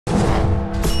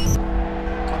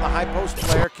high post.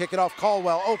 Blair, kick it off.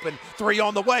 Caldwell open. 3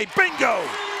 on the way. Bingo!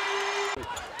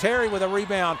 Terry with a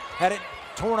rebound. Had it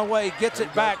torn away. Gets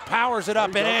it back. Powers it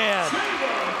up and in.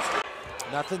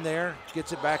 Nothing there.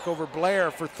 Gets it back over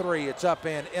Blair for 3. It's up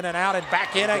in and out and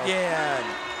back in again.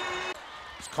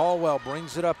 Caldwell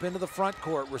brings it up into the front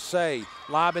court. Rasay,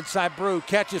 lob inside Brew,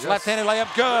 catches, left-handed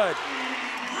layup, good.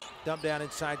 Dump down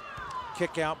inside,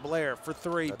 kick out Blair for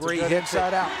 3. Bree hits it.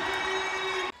 Out.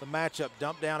 The matchup,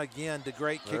 dump down again.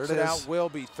 DeGreat kicks it out.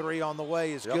 Wilby, 3 on the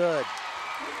way is good.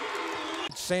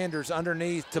 Sanders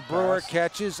underneath to Brewer,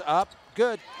 catches, up,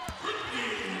 good.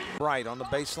 Right on the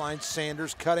baseline,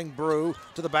 Sanders cutting Brew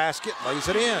to the basket, lays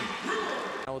it in.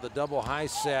 Now with a double high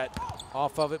set.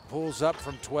 Off of it, pulls up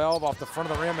from 12 off the front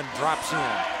of the rim and drops in.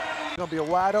 It's going to be a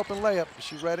wide open layup.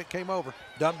 She read it, came over.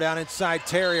 Dump down inside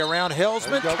Terry around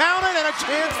Hillsman. Count it and a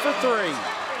chance for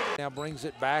 3. Now brings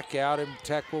it back out and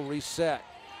Tech will reset.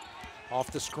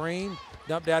 Off the screen,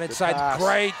 dump down inside.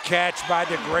 Great catch by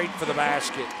DeGreat for the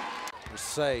basket.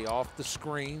 Rasay off the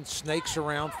screen, snakes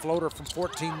around, floater from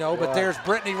 14, no, but there's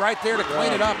Brittany right there to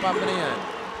clean it up and in.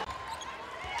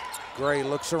 Gray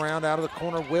looks around out of the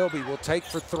corner. Wilby will take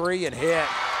for 3 and hit.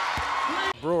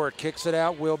 Brewer kicks it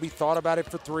out. Wilby thought about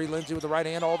it for 3. Lindsay with the right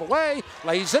hand all the way.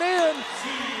 Lays it in.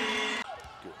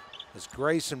 As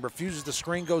Grayson refuses the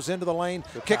screen, goes into the lane.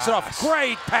 Kicks it off.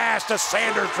 Great pass to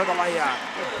Sanders for the layup.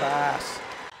 Good pass.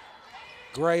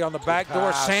 Gray on the back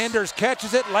door. Sanders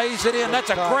catches it, lays it in. That's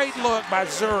a great look by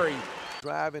Zuri.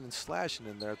 Driving and slashing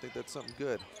in there. I think that's something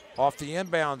good. Off the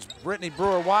inbounds, Brittany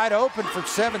Brewer wide open for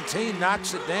 17,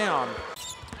 knocks it down.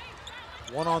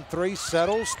 1 on 3,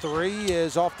 settles. 3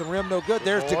 is off the rim, no good.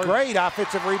 There's DeGreat,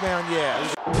 offensive rebound,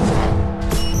 yes.